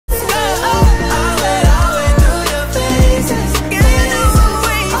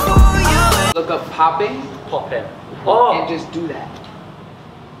popping. Popping. Oh! And just do that.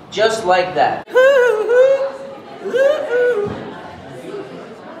 Just like that.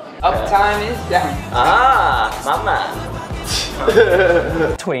 Up time is down. Ah, my man.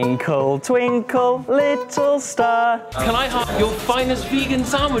 Twinkle, twinkle, little star. Can I have your finest vegan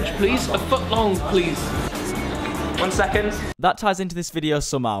sandwich, please? A foot long, please. 1 second. That ties into this video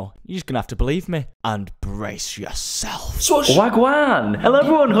somehow. You're just gonna have to believe me. And brace yourself. Wagwan! Hello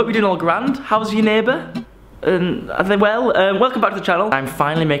everyone, hope you're doing all grand. How's your neighbour? Are they well? Welcome back to the channel. I'm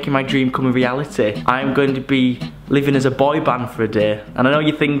finally making my dream come a reality. I'm going to be living as a boy band for a day. And I know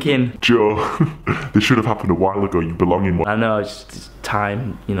you're thinking, Joe, this should have happened a while ago. You belong in one. I know, it's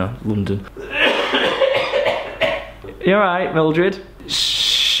time, you know, London. You alright, Mildred?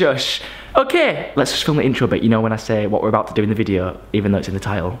 Shush. Okay, let's just film the intro bit, you know, when I say what we're about to do in the video, even though it's in the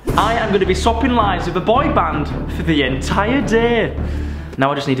title. I am going to be swapping lives with a boy band for the entire day.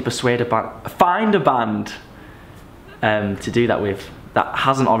 Now I just need to find a band to do that with that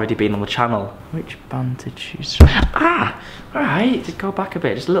hasn't already been on the channel. Which band to choose from? Ah, alright, to go back a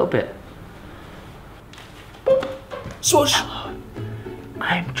bit, just a little bit. Boop. Swoosh. Hello,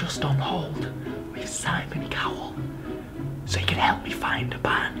 I'm just on hold with Simon Cowell, so you can help me find a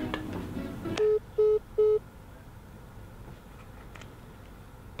band.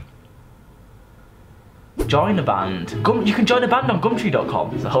 Join a band. You can join a band on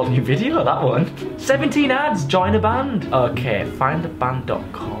Gumtree.com. It's a whole new video, that one. 17 ads, join a band. Okay,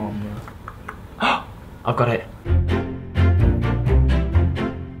 findaband.com. I've got it.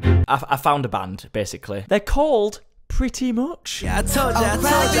 I found a band, basically. They're called Pretty Much. Yeah, I told you,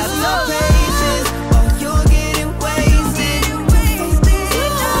 you're getting wasted.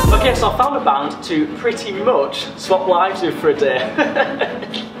 Okay, so I found a band to pretty much swap lives with for a day.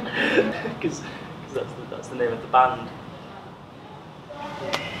 Because that's the name of the band.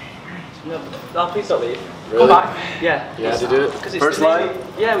 No, please don't leave. Really? Come back. Yeah. You had to do it? First line?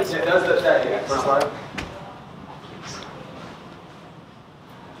 Yeah, we First line?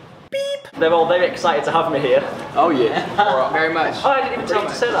 Beep. They're all very excited to have me here. Oh yeah. Very much. Oh, I didn't even tell you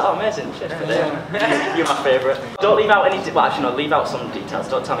to say that. Oh, amazing. Cheers for them. You're my favourite. Don't leave out any, well actually no, leave out some details.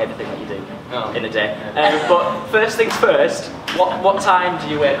 Don't tell me everything that you do in a day. But first things first, what time do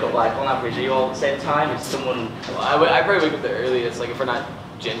you wake up like on average? Are you all at the same time? Is someone... Well, I probably wake up the earliest, like if we're not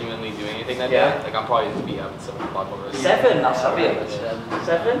genuinely doing anything that day, like I'm probably going to be up at 7 o'clock already. 7? That's not real.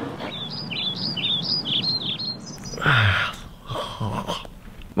 7?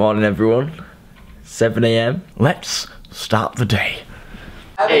 Morning, everyone. 7 AM. Let's start the day.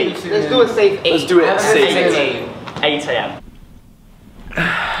 8. Let's do a safe 8. Let's do it safe. 8 AM.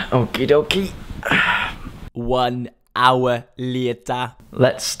 Okie dokie. 1 hour later.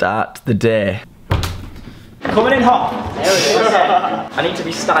 Let's start the day. Coming in hot. There it is. I need to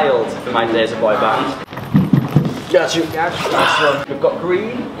be styled for my day as a boy band. Got you. We've got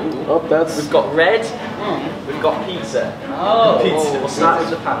green. Oh, that's... We've got red. We've got pizza. Oh. Pizza. We'll start with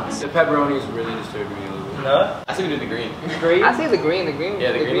the pants. The pepperoni is really disturbing me a little bit. No? I think we do the green. Green? I see the green.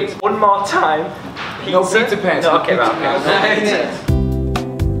 Yeah, the green looks... One more time. Pizza. No pizza pants. No, okay, right. Okay.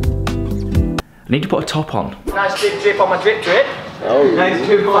 I need to put a top on. Nice big drip on my drip. Oh. Nice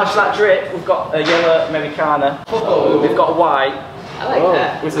to flash that drip. We've got a yellow Americana. Oh. We've got a white. I like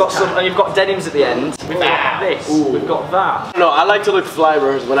that. We've got some, and you've got denims at the end. We've got this. We've got that. No, I like to look fly at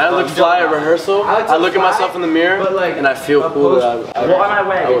rehearsal. When I look fly at rehearsal, I look at myself in the mirror and I feel cool. What am I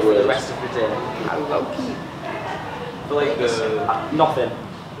wearing for the rest of the day? For like the... Nothing.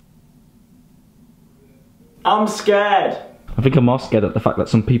 I'm scared. I think I'm more scared at the fact that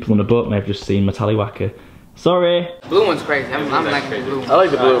some people on a boat may have just seen my tallywhacker. Sorry. Blue one's crazy. I'm liking blue. I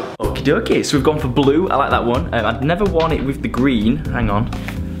like the blue. Okie dokie, so we've gone for blue. I like that one. I've never worn it with the green. Hang on.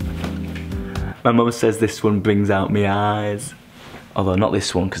 My mum says this one brings out my eyes. Although not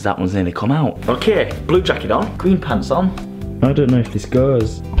this one, because that one's nearly come out. Okay, blue jacket on, green pants on. I don't know if this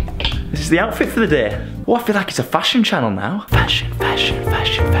goes. This is the outfit for the day. Oh, I feel like it's a fashion channel now. Fashion, fashion,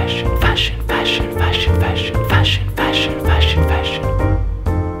 fashion, fashion, fashion, fashion, fashion, fashion, fashion, fashion, fashion, fashion.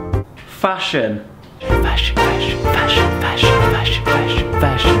 Fashion. Fashion, fashion, fashion, fashion, fashion, fashion,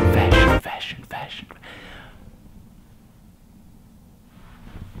 fashion, fashion, fashion, fashion.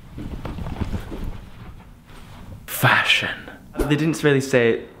 Fashion. They didn't really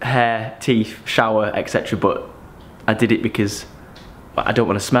say hair, teeth, shower, etc. But I did it because I don't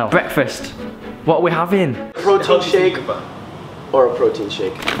want to smell. Breakfast. What are we having? Protein shake or a protein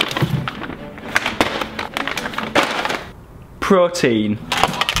shake? Protein.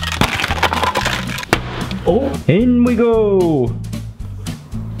 Oh, in we go.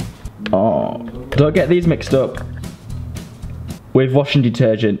 Oh, don't get these mixed up. with washing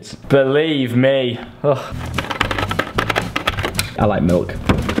detergent. Believe me. Ugh. I like milk.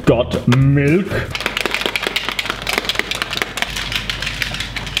 Got milk.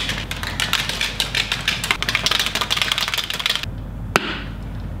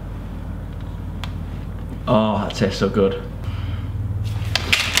 Oh, that tastes so good.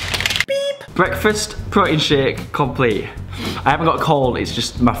 Beep. Breakfast protein shake complete. I haven't got a cold, it's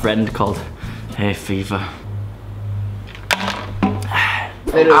just my friend called Hay Fever.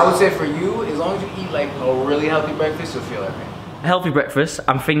 I would say for you, as long as you eat like a really healthy breakfast, you'll feel okay. A healthy breakfast,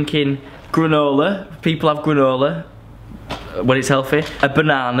 I'm thinking granola. People have granola when it's healthy. A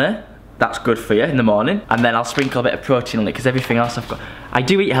banana, that's good for you in the morning. And then I'll sprinkle a bit of protein on it because everything else I've got. I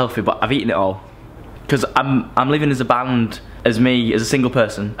do eat healthy, but I've eaten it all. Because I'm living as a band, as me, as a single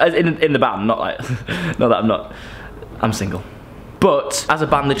person. As in the band, not like, not that I'm not. I'm single. But as a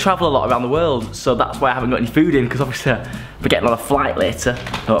band, they travel a lot around the world, so that's why I haven't got any food in, because obviously we're getting on a flight later.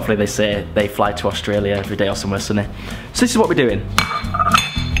 Hopefully they say they fly to Australia every day or somewhere sunny. So this is what we're doing.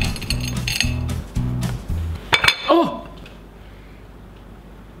 Oh!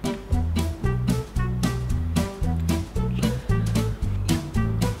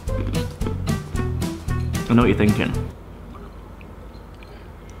 I know what you're thinking.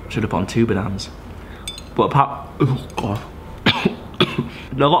 Should have put on 2 bananas. But apart, oh god.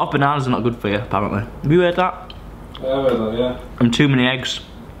 A lot of bananas are not good for you, apparently. Have you heard that? Yeah, I've heard that, yeah. And too many eggs.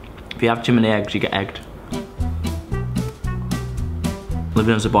 If you have too many eggs, you get egged.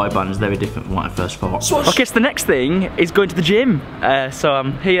 Living as a boy band is very different from what I first thought. Swoosh. Okay, so the next thing is going to the gym. So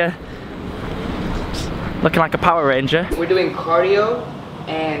I'm here, looking like a Power Ranger. We're doing cardio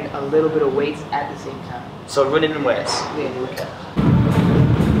and a little bit of weights at the same time. So running and weights. Yeah, okay.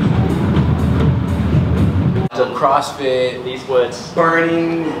 Done CrossFit, these words.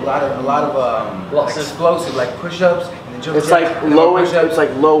 burning, a lot of Lots of explosive, like push-ups and then jump. It's like low. It's like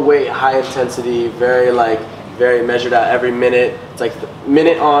low weight, high intensity, very measured out every minute. It's like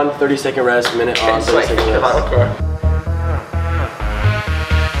minute on, 30-second rest, minute on, 30-second rest.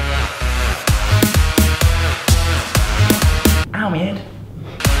 Ow, my head.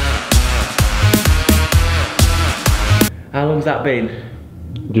 How long's that been?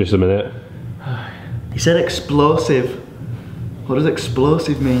 Just a minute. He said explosive. What does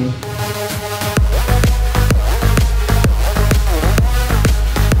explosive mean?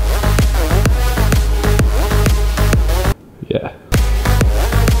 Yeah.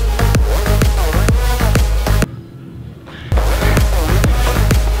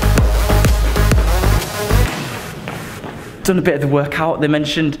 Done a bit of the workout. They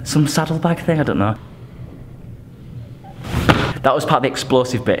mentioned some saddlebag thing, I don't know. That was part of the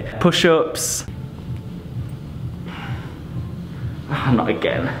explosive bit. Push-ups. Not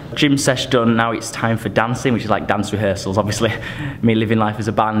again. Gym sesh done, now it's time for dancing, which is like dance rehearsals. Obviously, me living life as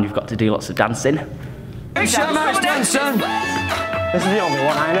a band, you've got to do lots of dancing. It's a nice dance, son. This is the only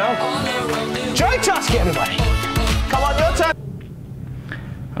one I know. Try task it, everybody. Come on, your turn.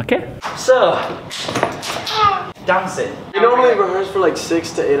 Okay, so, dancing. We normally rehearse for like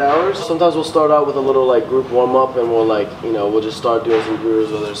 6 to 8 hours. Sometimes we'll start out with a little like group warm-up and we'll we'll just start doing some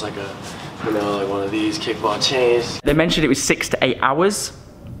grooves, whether it's like a, like one of these kickball chains. They mentioned it was 6 to 8 hours.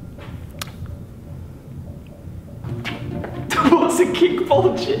 What's a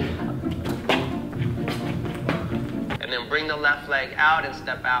kickball chain? And then bring the left leg out and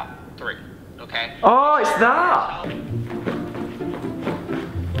step out 3, okay? Oh, it's that!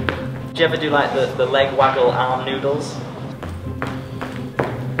 Do you ever do like the leg waggle arm noodles?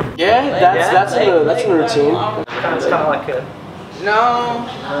 Yeah, that's in the routine. It's kind of like a...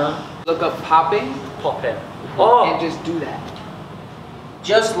 No. Look up popping. Pop in. Oh! And just do that.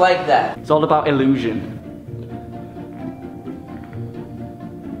 Just like that. It's all about illusion.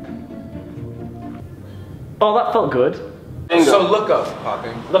 Oh, that felt good. Bingo. So look up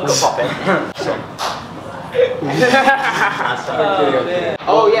popping. Look at popping.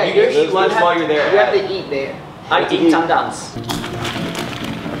 Oh yeah, you can eat lunch while you're there. You have to eat there. I eat and dance.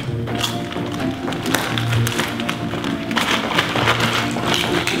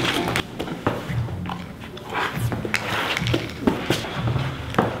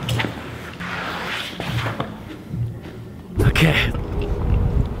 Okay.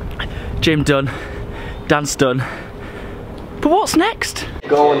 Gym done. Dance done. But what's next?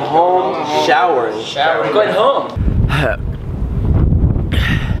 Going home, showering. I'm going home.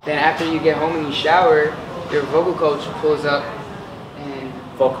 Then after you get home and you shower, your vocal coach pulls up and...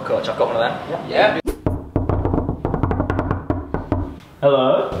 Vocal coach, I've got one of them. Yeah.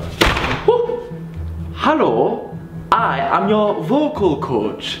 Hello? Woo. Hello? I am your vocal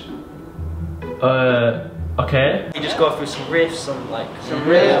coach. Okay. You just go through some riffs, some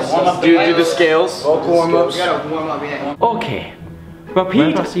riffs. Do the scales. Warm-ups. You gotta warm up, yeah. Okay.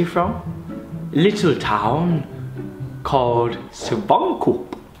 Repeat. Where are you from? Little town called Svankup.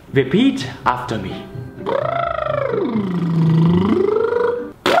 Repeat after me.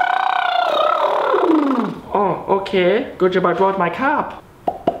 Oh, okay. Good job I brought my cap.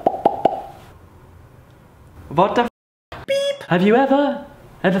 What the f? Beep. Have you ever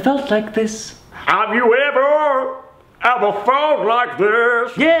felt like this? Have you ever felt like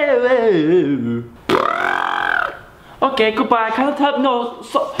this? Yeah. Okay, goodbye. Can't help. No.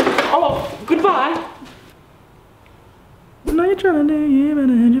 So, oh, goodbye.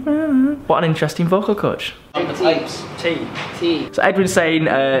 What an interesting vocal coach. Tea. So Edwin's saying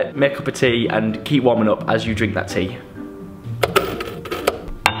make up a tea and keep warming up as you drink that tea.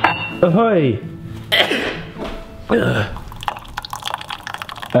 Ahoy!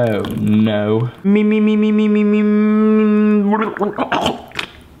 Oh no. Me.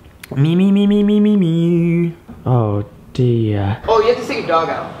 Oh dear. Oh, you have to take your dog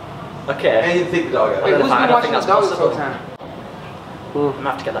out. Okay. And you take the dog out. Wait, who's been watching the dog this whole time? I'm gonna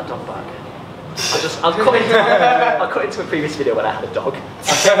have to get that dog back. I'll cut into a previous video when I had a dog.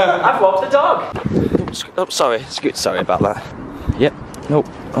 I've walked the dog. Oh, sorry about that. Yep, nope,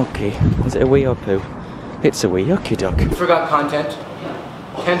 okay. Was it a wee or poo? It's a wee, okay, dog. Forgot content.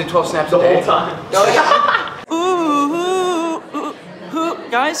 10 to 12 snaps a day. The whole time.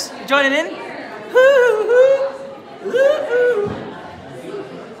 Guys, joining in?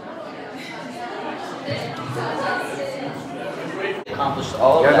 Accomplished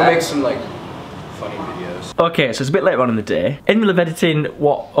all of You have to that. make some like funny videos. Okay, so it's a bit later on in the day. In the middle of editing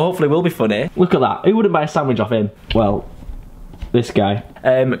what hopefully will be funny. Look at that. Who wouldn't buy a sandwich off him? Well, this guy.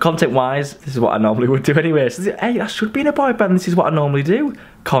 Content wise, this is what I normally would do anyway. So, hey, I should be in a boy band. This is what I normally do.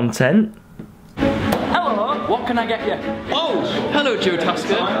 Content. Hello, what can I get you? Oh, hello Joe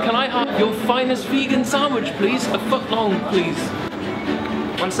Tusker. Can I have your finest vegan sandwich, please? A foot long, please.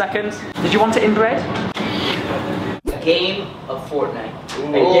 1 second. Did you want it in bread? A game of Fortnite.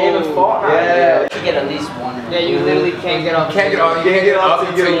 A game of Fortnite? Yeah. You get at least one. Yeah, you literally can't get off. You can't get off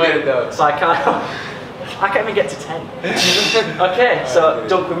until you get it though. So I can't even get to 10. Okay, so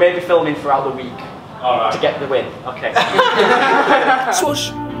Doug, we may be filming throughout the week to get the win. Okay.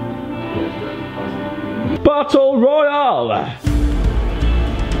 Swoosh. Battle Royale.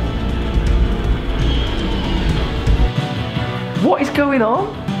 What is going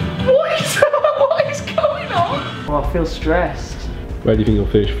on? What is going on? Oh, I feel stressed. Where do you think you'll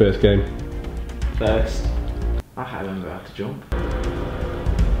finish first game? First. I can't remember how to jump.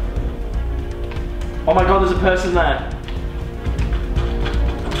 Oh my god, there's a person there.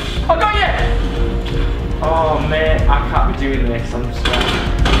 I got you! Oh mate, I can't be doing this, I'm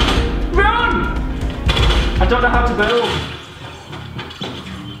stressed. Run! I don't know how to build.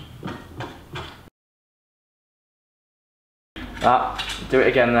 Do it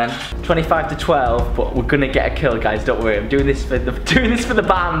again then. 25 to 12, but we're gonna get a kill, guys. Don't worry. I'm doing this for the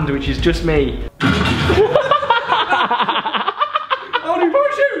band, which is just me.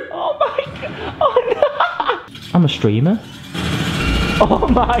 Oh my god! Oh no! I'm a streamer. Oh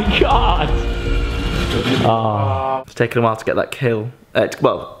my god! Oh, it's taken a while to get that kill.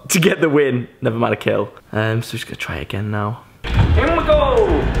 Well, to get the win. Never mind a kill. So we're just gonna try it again now. Here we go!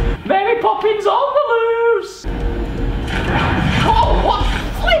 Mary Poppins on the loose! Oh, what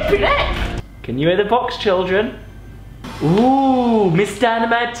flipping heck! Can you hear the box, children? Ooh, Miss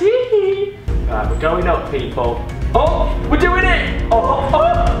Dynamite T! Right, we're going up, people. Oh, we're doing it!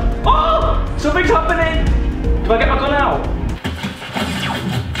 Oh! Something's happening! Do I get my gun out?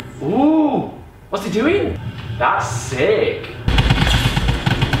 Ooh! What's he doing? That's sick!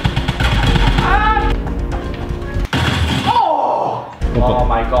 Ah! Oh! Oh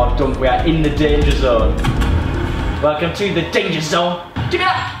my god, Dunk, we are in the danger zone. Welcome to the danger zone. Give me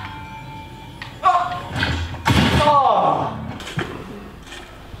that! Oh!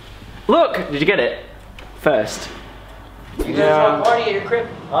 Look! Did you get it? First. You guys are a party at your crib?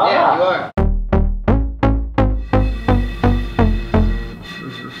 Ah. Yeah, you are.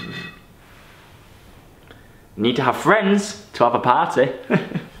 Need to have friends to have a party.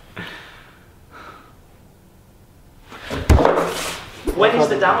 When is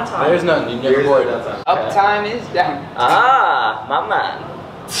the downtime? There's none, you never bored. Uptime is down. Ah, my man.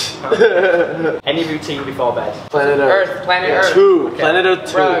 Any routine before bed? Planet Earth. Planet Earth. 2. Okay. Planet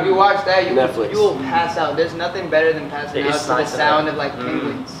Earth 2. Bro, if you watch that, you Netflix. will pass out. There's nothing better than passing It out is to the nice sound of like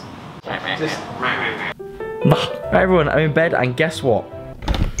penguins. Just Right, everyone, I'm in bed, and guess what?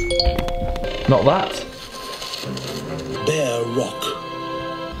 Not that. Bear Rock.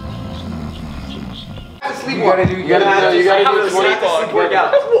 sleepwalk. You gotta do 20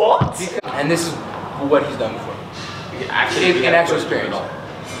 workout. What? And this is what he's done before. In actual experience.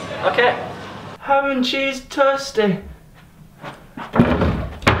 Okay. Ham and cheese toasty.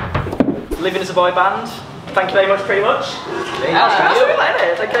 Living as a boy band. Thank you very much, pretty much. That's really like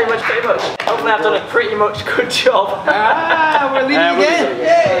it. Thank you very much, pretty much. Hopefully I've done a pretty much good job. We're leaving again.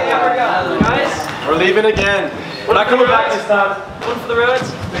 Yeah, guys. We're leaving again. We're not coming back this time. One for the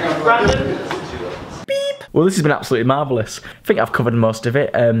roads. Brandon. Well, this has been absolutely marvellous. I think I've covered most of it.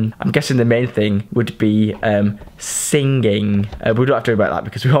 I'm guessing the main thing would be singing. We don't have to worry about that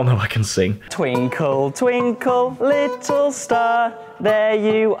because we all know I can sing. Twinkle, twinkle, little star, there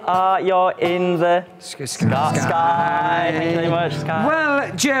you are, you're in the sky. Thank you very much, sky.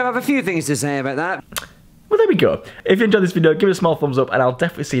 Well, Joe, I have a few things to say about that. Well, there we go. If you enjoyed this video, give it a small thumbs up and I'll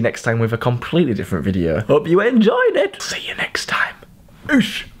definitely see you next time with a completely different video. Hope you enjoyed it. See you next time.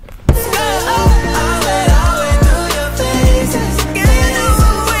 Oosh.